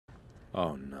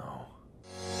Oh no.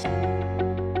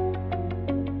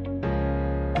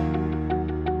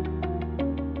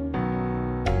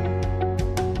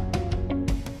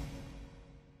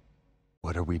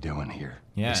 What are we doing here?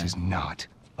 Yeah. This is not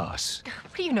us.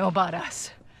 What do you know about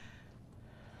us?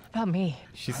 About me?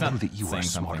 She's I know not that you are saying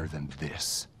smarter something. than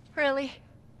this. Really?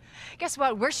 Guess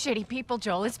what? We're shitty people,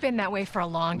 Joel. It's been that way for a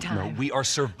long time. No, we are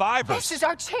survivors. This is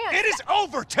our chance. It is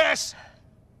over, Tess!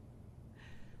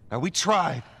 Now, we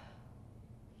tried.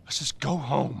 Let's just go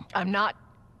home. I'm not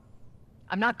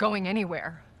going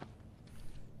anywhere.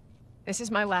 This is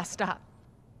my last stop.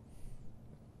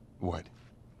 What?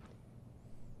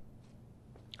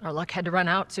 Our luck had to run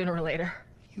out sooner or later.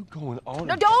 You going on?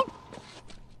 No, don't!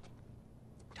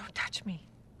 Don't touch me.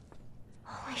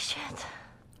 Holy shit.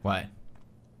 What?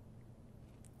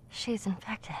 She's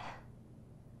infected.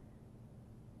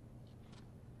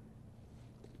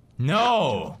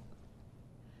 No!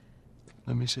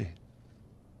 Let me see.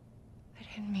 I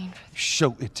didn't mean for this.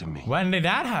 Show it to me. When did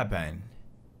that happen?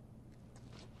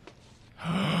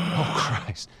 Oh,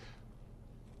 Christ.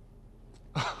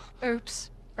 Oops,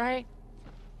 right?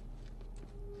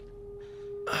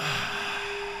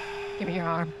 Give me your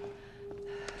arm.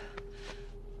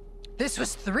 This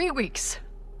was 3 weeks.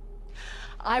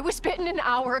 I was bitten an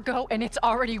hour ago, and it's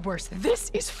already worse. This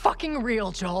is fucking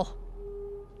real, Joel.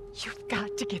 You've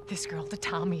got to get this girl to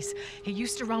Tommy's. He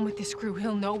used to run with this crew.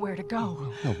 He'll know where to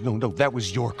go. No. That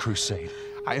was your crusade.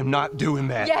 I am not doing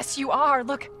that. Yes, you are.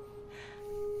 Look.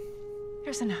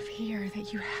 There's enough here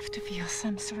that you have to feel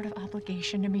some sort of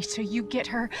obligation to me, so you get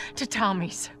her to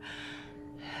Tommy's.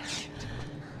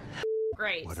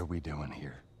 Great. What are we doing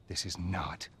here? This is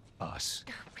not us.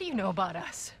 What do you know about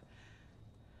us?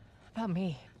 About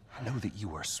me? I know that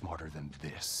you are smarter than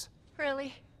this.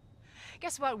 Really?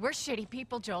 Guess what? We're shitty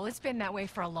people, Joel. It's been that way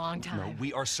for a long time. No,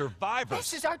 we are survivors.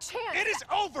 This is our chance. It is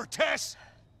over, Tess!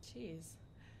 Jeez.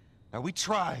 Now, we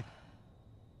tried.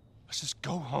 Let's just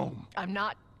go home. I'm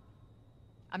not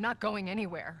going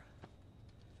anywhere.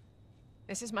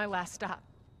 This is my last stop.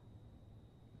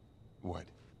 What?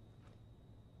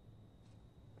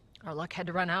 Our luck had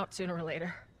to run out sooner or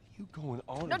later. You going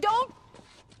on? No, don't!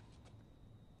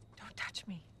 Don't touch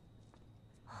me.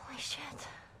 Holy shit.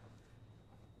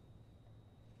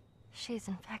 She's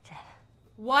infected.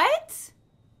 What?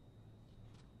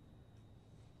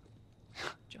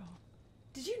 Joel,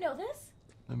 Did you know this?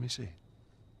 Let me see.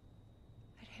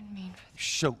 I didn't mean for this.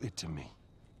 Show it to me.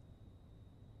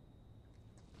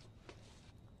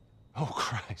 Oh,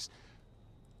 Christ.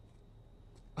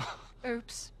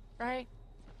 Oops, right?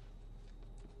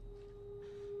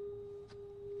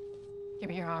 Give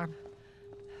me your arm.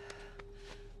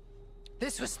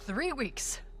 This was 3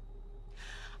 weeks.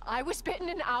 I was bitten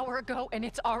an hour ago, and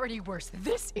it's already worse.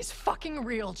 This is fucking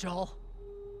real, Joel.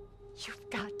 You've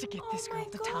got to get this girl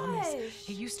to Tommy's.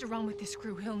 He used to run with this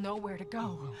crew. He'll know where to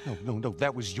go. No.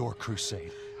 That was your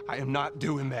crusade. I am not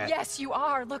doing that. Yes, you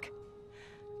are. Look.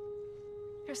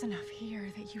 There's enough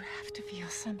here that you have to feel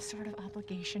some sort of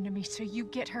obligation to me, so you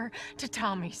get her to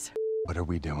Tommy's. What are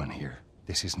we doing here?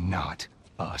 This is not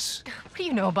us. What do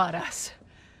you know about us?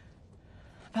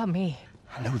 About me?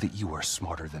 I know that you are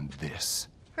smarter than this.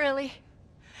 Really?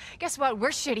 Guess what? We're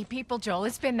shitty people, Joel.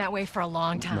 It's been that way for a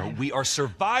long time. No, we are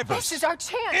survivors. This is our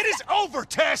chance. It is over,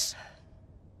 Tess!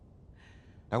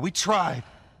 Now, we tried.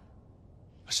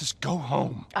 Let's just go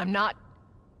home. I'm not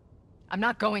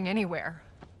going anywhere.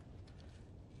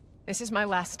 This is my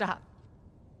last stop.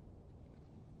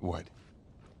 What?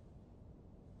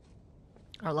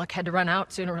 Our luck had to run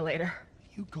out sooner or later.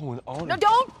 You going on? No,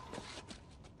 don't!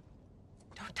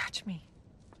 Don't touch me.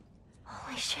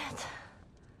 Holy shit.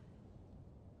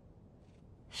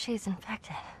 She's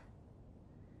infected.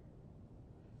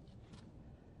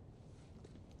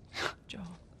 Joel,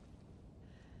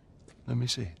 Let me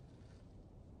see.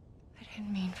 I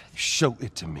didn't mean for this. Show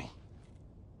it to me.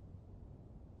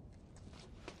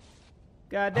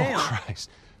 Goddamn. Oh, Christ.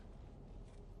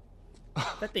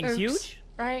 That thing's Oops, huge.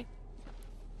 right?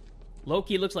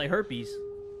 Loki looks like herpes.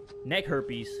 Neck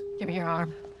herpes. Give me your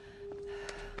arm.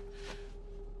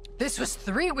 This was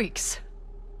 3 weeks.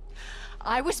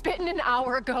 I was bitten an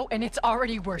hour ago, and it's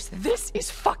already worse. This is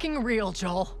fucking real,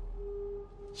 Joel.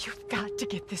 You've got to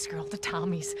get this girl to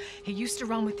Tommy's. He used to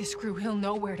run with this crew. He'll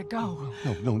know where to go.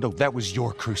 No. That was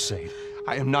your crusade.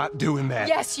 I am not doing that.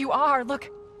 Yes, you are. Look.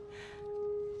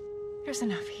 There's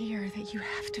enough here that you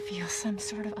have to feel some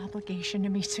sort of obligation to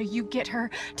me, so you get her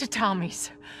to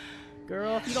Tommy's.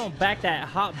 Girl, if you don't back that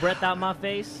hot breath out my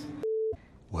face.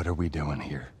 What are we doing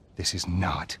here? This is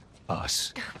not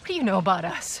us. What do you know about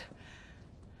us?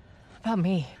 About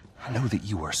me? I know that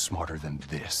you are smarter than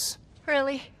this.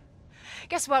 Really?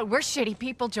 Guess what? We're shitty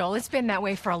people, Joel. It's been that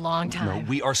way for a long No, time.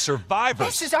 we are survivors.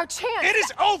 This is our chance. It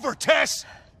is over, Tess!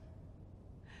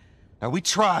 Now, we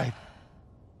tried.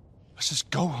 Let's just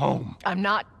go home. I'm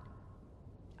not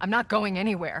going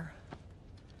anywhere.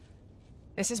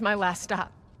 This is my last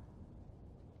stop.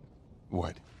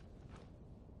 What?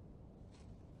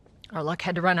 Our luck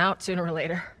had to run out sooner or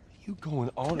later. You going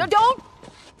on? No, don't!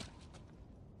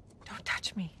 Don't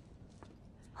touch me.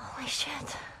 Holy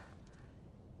shit.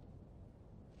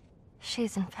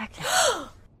 She's infected.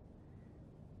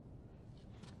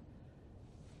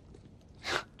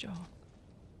 Joel,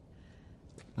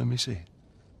 Let me see.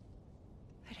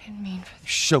 I didn't mean for this.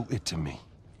 Show it to me.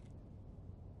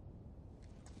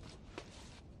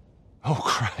 Oh,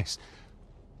 Christ.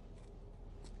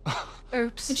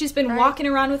 Oops. And she's been Right? walking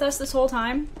around with us this whole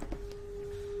time?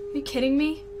 Are you kidding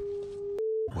me?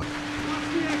 What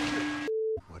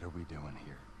are we doing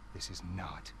here? This is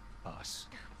not us.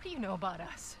 What do you know about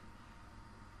us?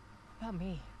 About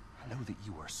me? I know that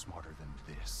you are smarter than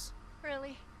this.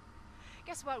 Really?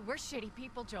 Guess what? We're shitty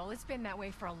people, Joel. It's been that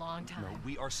way for a long time. No,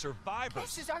 we are survivors.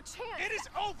 This is our chance. It is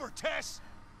over, Tess!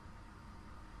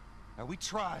 Now, we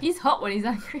tried. He's hot when he's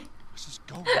angry. Let's just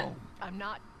go home. I'm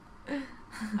not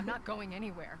going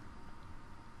anywhere.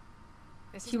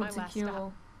 This is He my wants a last kill.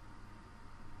 stop.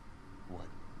 What?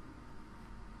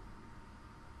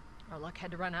 Our luck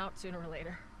had to run out sooner or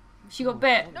later. She got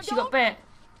bit. No, She don't. got bit.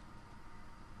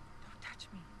 Don't touch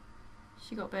me.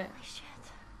 She got bit. Holy shit.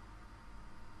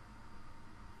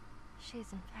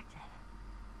 She's infected.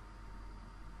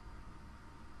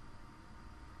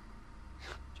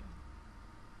 Joel,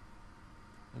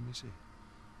 Let me see.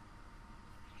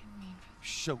 I didn't mean for this.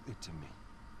 Show it to me.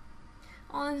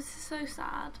 Oh, this is so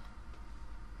sad.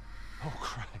 Oh,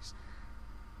 Christ.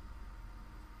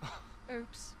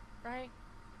 Oops. Right?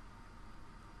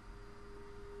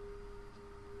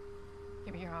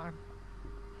 Give me your arm.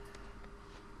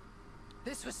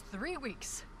 This was 3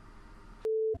 weeks.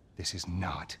 This is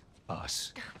not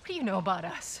us. What do you know about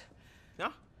us?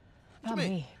 Yeah? About mean?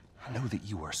 me? I know that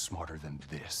you are smarter than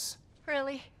this.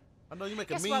 Really? I know you make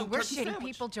a Guess mean what? We're turkey shitty sandwich.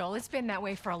 people, Joel. It's been that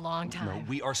way for a long time. No,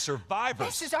 we are survivors.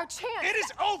 This is our chance. It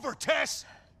is over, Tess!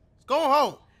 Go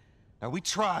home. Now, we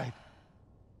tried.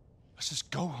 Let's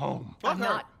just go home. Fuck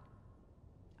her.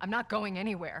 I'm not going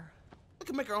anywhere. We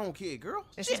can make our own kid, girl.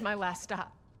 This Shit. is my last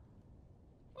stop.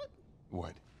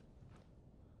 What?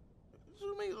 What do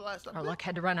you mean the last time? Our luck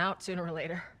had to run out sooner or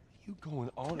later. You going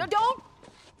on? No, don't!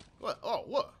 What? Oh,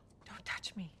 what? Don't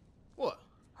touch me. What?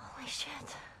 Holy shit.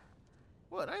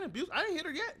 What? I ain't abused. I ain't hit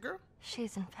her yet, girl.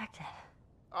 She's infected.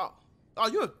 Oh.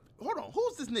 Oh, hold on.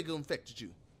 Who's this nigga infected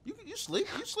you? You sleep?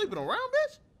 You sleeping around,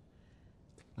 bitch?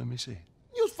 Let me see.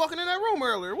 You was fucking in that room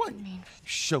earlier, wasn't you?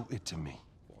 Show it to me.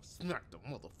 Well, smack the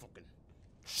motherfucking.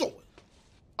 Show it.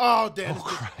 Oh, damn, this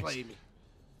bitch Christ. played me.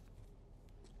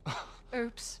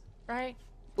 Oops. Right?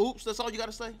 Oops, that's all you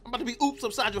gotta say? I'm about to be oops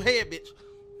upside your head, bitch.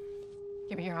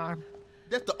 Give me your arm.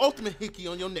 That's the ultimate hickey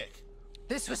on your neck.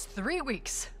 This was 3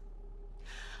 weeks.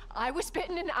 I was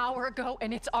bitten an hour ago,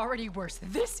 and it's already worse.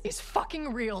 This is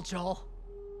fucking real, Joel.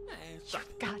 Man, stop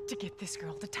it. Got to get this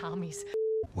girl to Tommy's.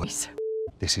 What?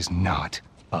 This is not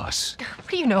us. What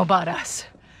do you know about us?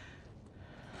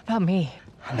 About me?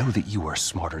 I know that you are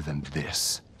smarter than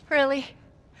this. Really?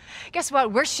 Guess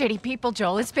what? We're shitty people,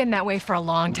 Joel. It's been that way for a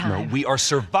long No, time. we are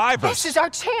survivors. This is our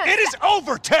chance. It is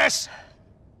over, Tess!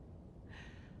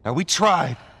 Now, we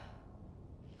tried.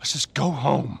 Let's just go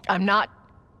home. I'm not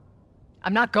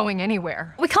going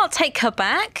anywhere. We can't take her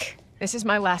back. This is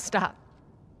my last stop.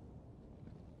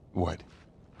 What?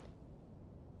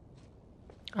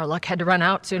 Our luck had to run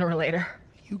out sooner or later.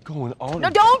 You going on? No,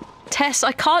 don't! Tess,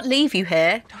 I can't leave you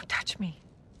here. Don't touch me.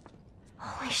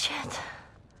 Holy shit.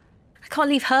 I can't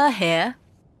leave her here.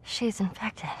 She's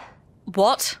infected.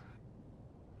 What?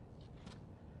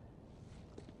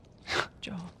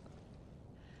 Joel,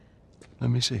 Let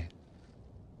me see.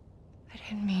 I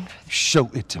didn't mean for this. Show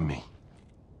it to me.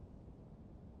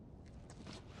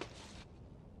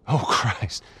 Oh,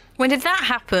 Christ. When did that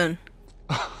happen?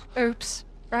 Oops.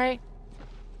 Right?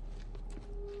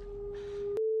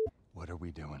 What are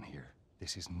we doing here?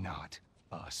 This is not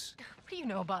us. What do you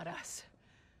know about us?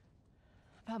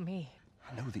 About me?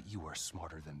 I know that you are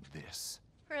smarter than this.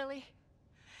 Really?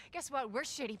 Guess what? We're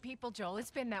shitty people, Joel.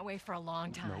 It's been that way for a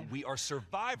long time. No, we are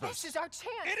survivors. This is our chance.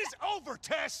 It is over,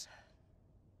 Tess!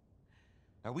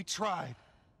 Now, we tried.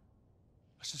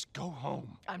 Let's just go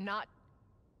home. I'm not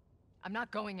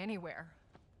going anywhere.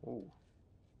 Oh.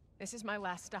 This is my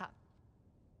last stop.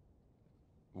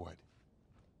 What?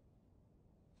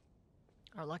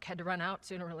 Our luck had to run out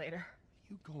sooner or later.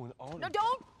 You going on? No,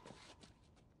 don't!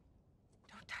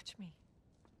 Don't touch me.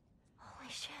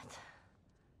 shit.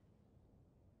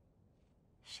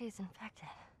 She's infected.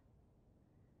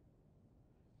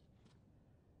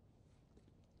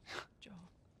 Joel,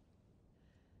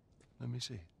 Let me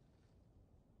see it.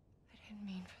 I didn't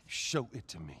mean for this. Show it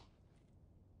to me.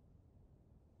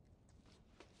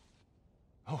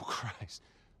 Oh, Christ.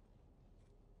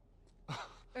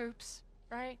 Oops,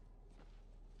 right?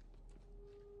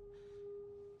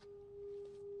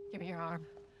 Give me your arm.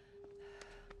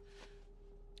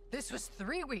 This was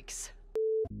 3 weeks.